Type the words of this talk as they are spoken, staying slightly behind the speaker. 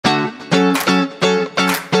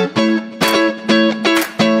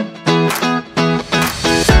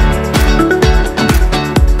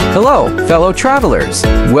Hello, fellow travelers!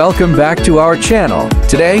 Welcome back to our channel.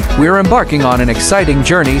 Today, we're embarking on an exciting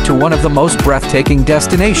journey to one of the most breathtaking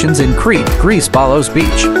destinations in Crete, Greece, Balos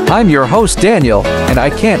Beach. I'm your host, Daniel, and I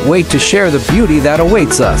can't wait to share the beauty that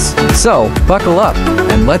awaits us. So, buckle up,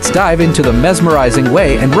 and let's dive into the mesmerizing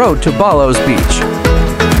way and road to Balos Beach.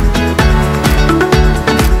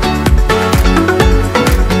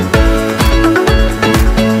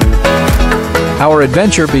 Our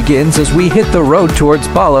adventure begins as we hit the road towards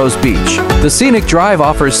Balos Beach. The scenic drive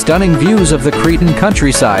offers stunning views of the Cretan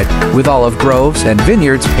countryside, with olive groves and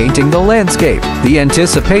vineyards painting the landscape. The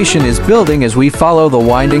anticipation is building as we follow the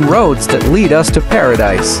winding roads that lead us to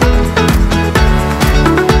paradise.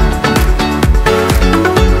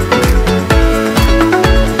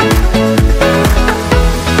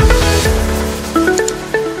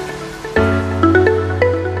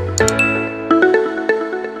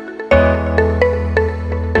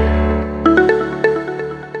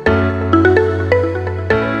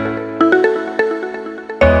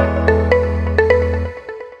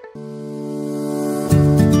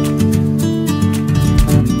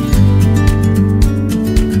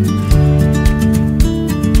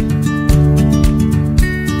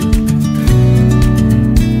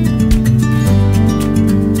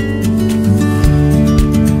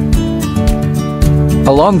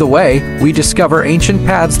 Along the way, we discover ancient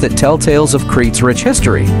paths that tell tales of Crete's rich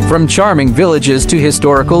history. From charming villages to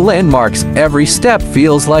historical landmarks, every step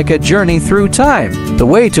feels like a journey through time. The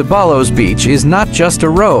way to Balos Beach is not just a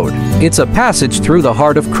road, it's a passage through the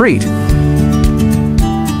heart of Crete.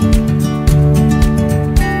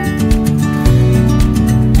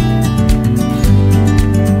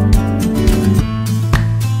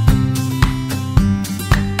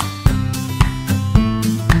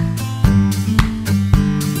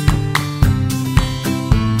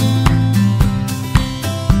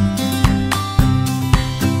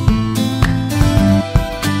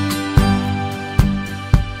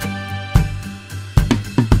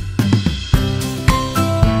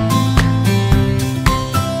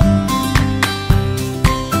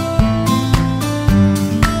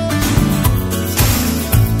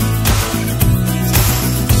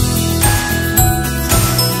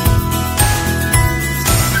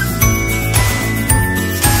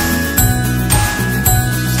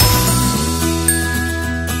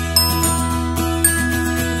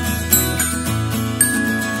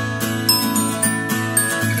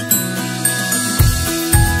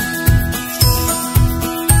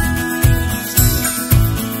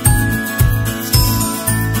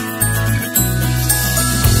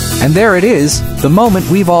 And there it is, the moment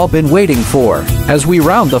we've all been waiting for. As we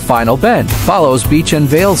round the final bend, Balos Beach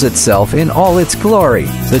unveils itself in all its glory.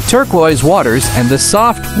 The turquoise waters and the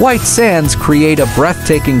soft, white sands create a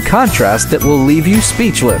breathtaking contrast that will leave you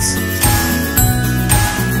speechless.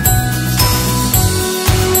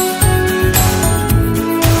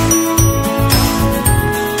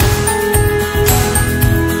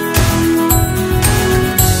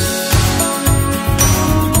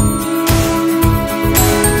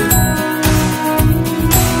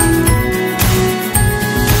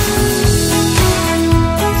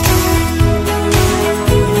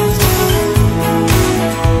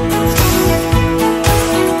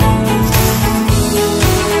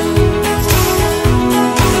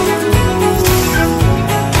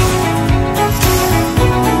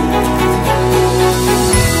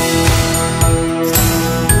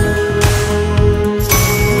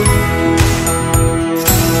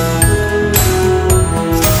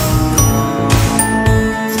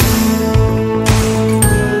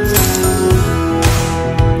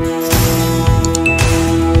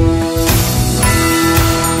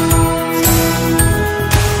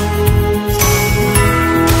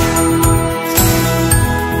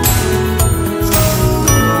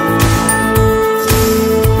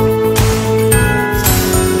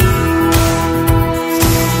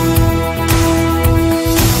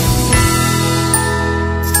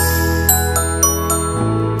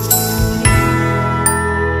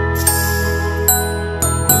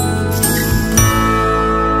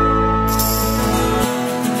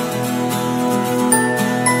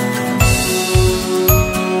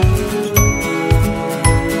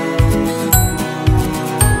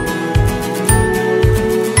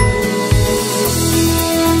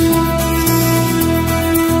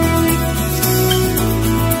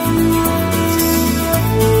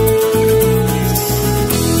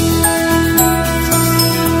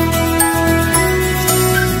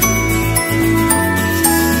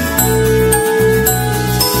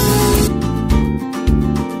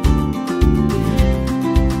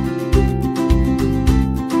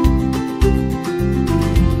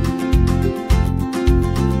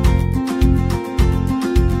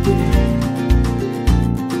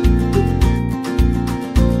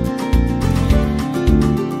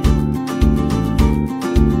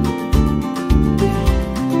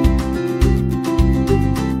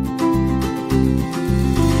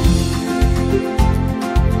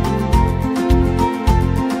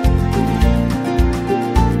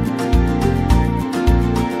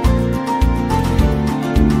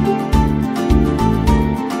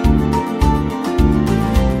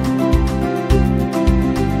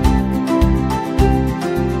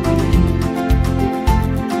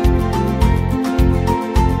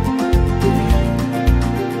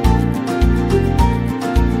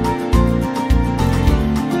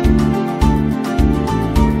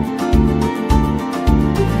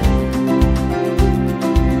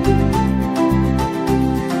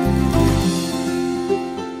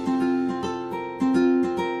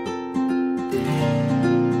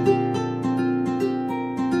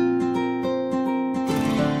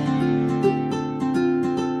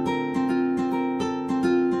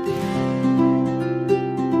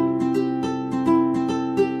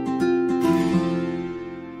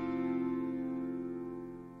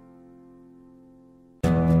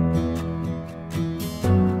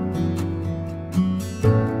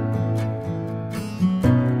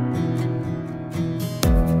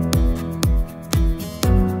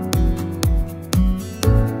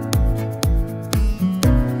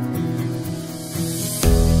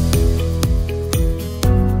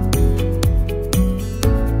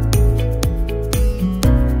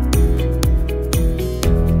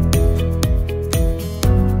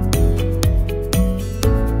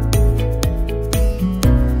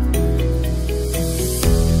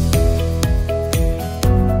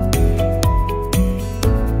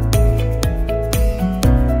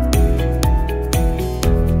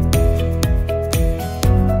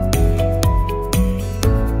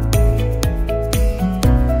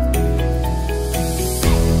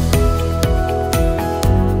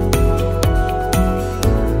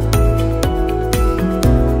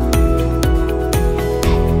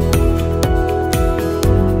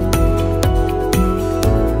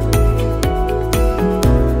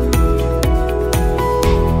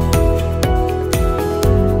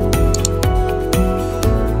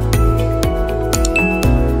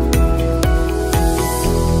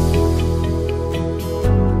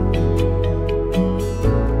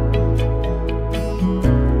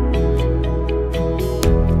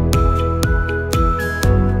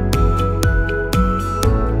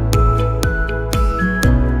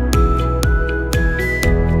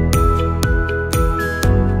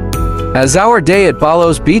 As our day at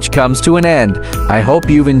Balos Beach comes to an end, I hope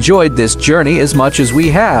you've enjoyed this journey as much as we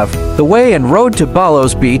have. The way and road to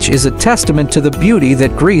Balos Beach is a testament to the beauty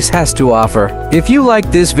that Greece has to offer. If you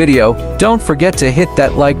liked this video, don't forget to hit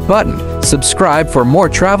that like button, subscribe for more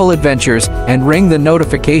travel adventures, and ring the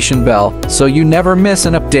notification bell so you never miss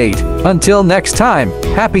an update. Until next time,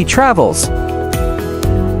 happy travels!